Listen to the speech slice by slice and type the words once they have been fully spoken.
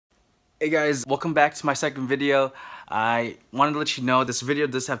Hey guys, welcome back to my second video. I wanted to let you know this video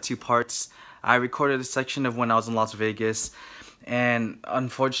does have two parts. I recorded a section of when I was in Las Vegas, and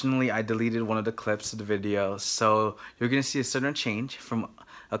unfortunately I deleted one of the clips of the video. So you're gonna see a certain change from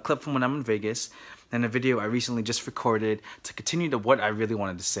a clip from when I'm in Vegas and a video I recently just recorded to continue to what I really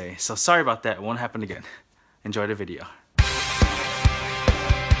wanted to say. So sorry about that, it won't happen again. Enjoy the video.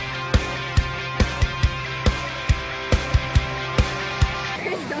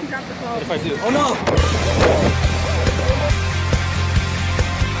 Don't drop the phone. What if I do? Oh no!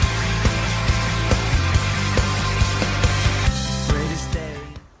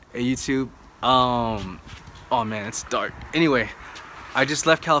 Hey YouTube, oh man, it's dark. Anyway, I just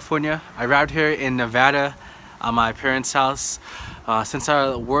left California. I arrived here in Nevada at my parents' house. Since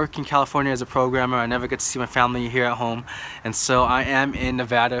I work in California as a programmer, I never get to see my family here at home. And so I am in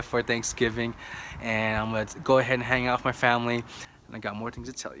Nevada for Thanksgiving, and I'm gonna go ahead and hang out with my family. And I got more things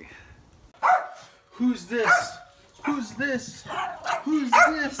to tell you. Who's this? Who's this? Who's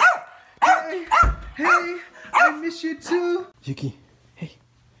this? Hey, hey, I miss you too. Yuki, hey,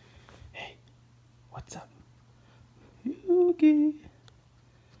 hey, what's up? Yuki,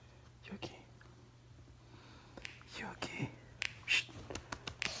 Yuki, Yuki. Shh.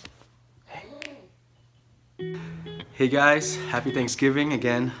 Hey. Hey guys, happy Thanksgiving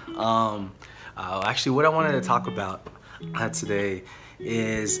again. Actually, what I wanted to talk about today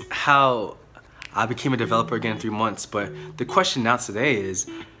is how I became a developer again in 3 months, but the question now today is,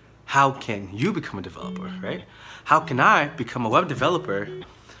 how can you become a developer, right? How can I become a web developer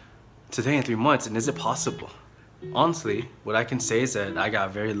today in 3 months, and is it possible? Honestly, what I can say is that I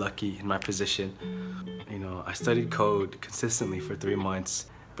got very lucky in my position. You know, I studied code consistently for 3 months,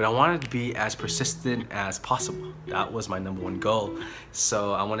 but I wanted to be as persistent as possible. That was my #1 goal.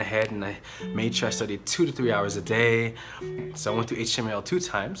 So I went ahead and I made sure I studied 2 to 3 hours a day. So I went through HTML 2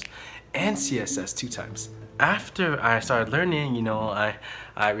 times and CSS 2 times. After I started learning, you know,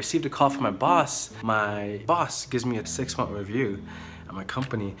 I received a call from my boss. My boss gives me a 6-month review at my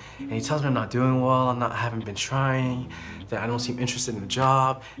company, and he tells me I'm not doing well, I haven't been trying, that I don't seem interested in the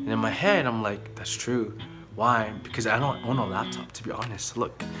job. And in my head, I'm like, that's true. Why? Because I don't own a laptop, to be honest.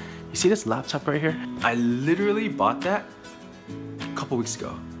 Look, you see this laptop right here? I literally bought that a couple weeks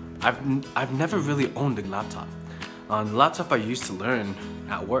ago. I've never really owned a laptop. The laptop I used to learn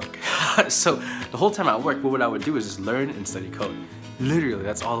at work. So the whole time at work, what I would do is just learn and study code. Literally,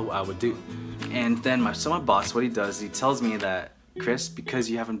 that's all I would do. And then my boss, what he does, he tells me that, Chris, because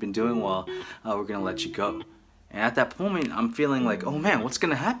you haven't been doing well, we're gonna let you go. And at that moment, I'm feeling like, oh man, what's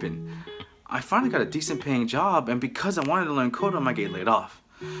gonna happen? I finally got a decent paying job, and because I wanted to learn code, I might get laid off.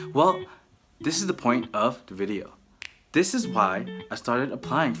 Well, this is the point of the video. This is why I started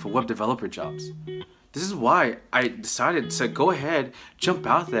applying for web developer jobs. This is why I decided to go ahead, jump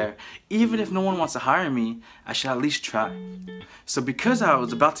out there. Even if no one wants to hire me, I should at least try. So because I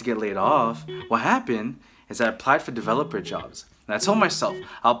was about to get laid off, what happened is I applied for developer jobs. And I told myself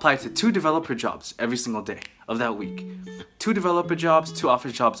I'll apply to 2 developer jobs every single day of that week. 2 developer jobs, 2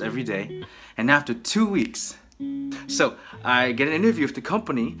 office jobs every day. And after 2 weeks, so I get an interview with the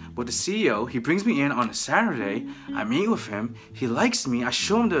company, with the CEO. He brings me in on a Saturday. I meet with him. He likes me. I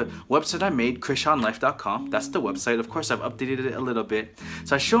show him the website I made, chrisseanlife.com. That's the website. Of course, I've updated it a little bit.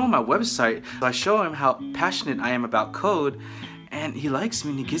 So I show him my website. So I show him how passionate I am about code. And he likes me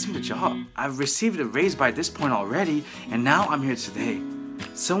and he gives me the job. I've received a raise by this point already, and now I'm here today.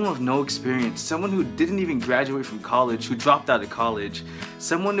 Someone with no experience, someone who didn't even graduate from college, who dropped out of college,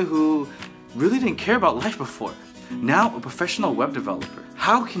 someone who really didn't care about life before. Now a professional web developer.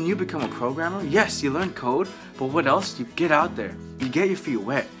 How can you become a programmer? Yes, you learn code, but what else? You get out there. You get your feet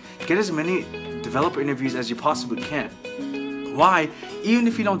wet. Get as many developer interviews as you possibly can. Why? Even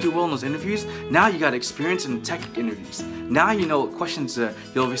if you don't do well in those interviews, now you got experience in tech interviews. Now you know what questions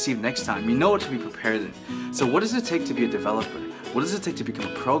you'll receive next time. You know what to be prepared in. So what does it take to be a developer? What does it take to become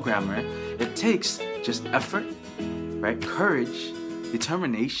a programmer? It takes just effort, right? Courage,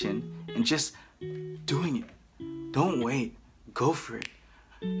 determination, and just doing it. Don't wait. Go for it.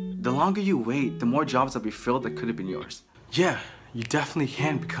 The longer you wait, the more jobs will be filled that could have been yours. Yeah, you definitely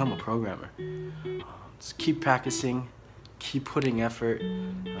can become a programmer. Just keep practicing. Keep putting effort,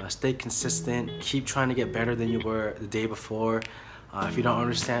 stay consistent, keep trying to get better than you were the day before. If you don't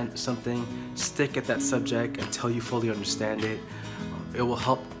understand something, stick at that subject until you fully understand it. It will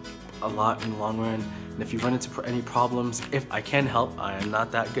help a lot in the long run. And if you run into any problems, if I can help, I am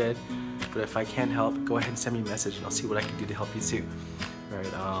not that good, but if I can help, go ahead and send me a message and I'll see what I can do to help you too.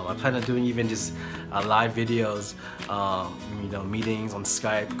 right? I plan on doing even just live videos, you know, meetings on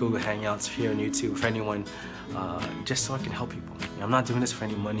Skype, Google Hangouts, here on YouTube for anyone, just so I can help people. You know, I'm not doing this for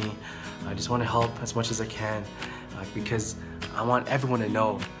any money. I just want to help as much as I can because I want everyone to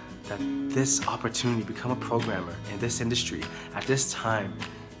know that this opportunity to become a programmer in this industry at this time,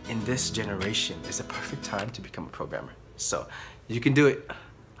 in this generation, is the perfect time to become a programmer. So you can do it.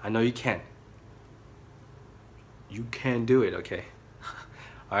 I know you can. You can do it, okay?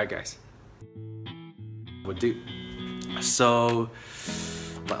 All right, guys. We'll do. So,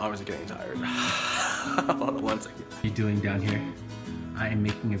 my arms are getting tired. Hold on 1 second. What are you doing down here? I am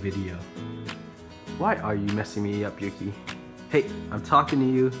making a video. Why are you messing me up, Yuki? Hey, I'm talking to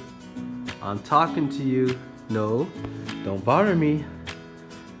you. I'm talking to you. No, don't bother me.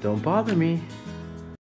 Don't bother me.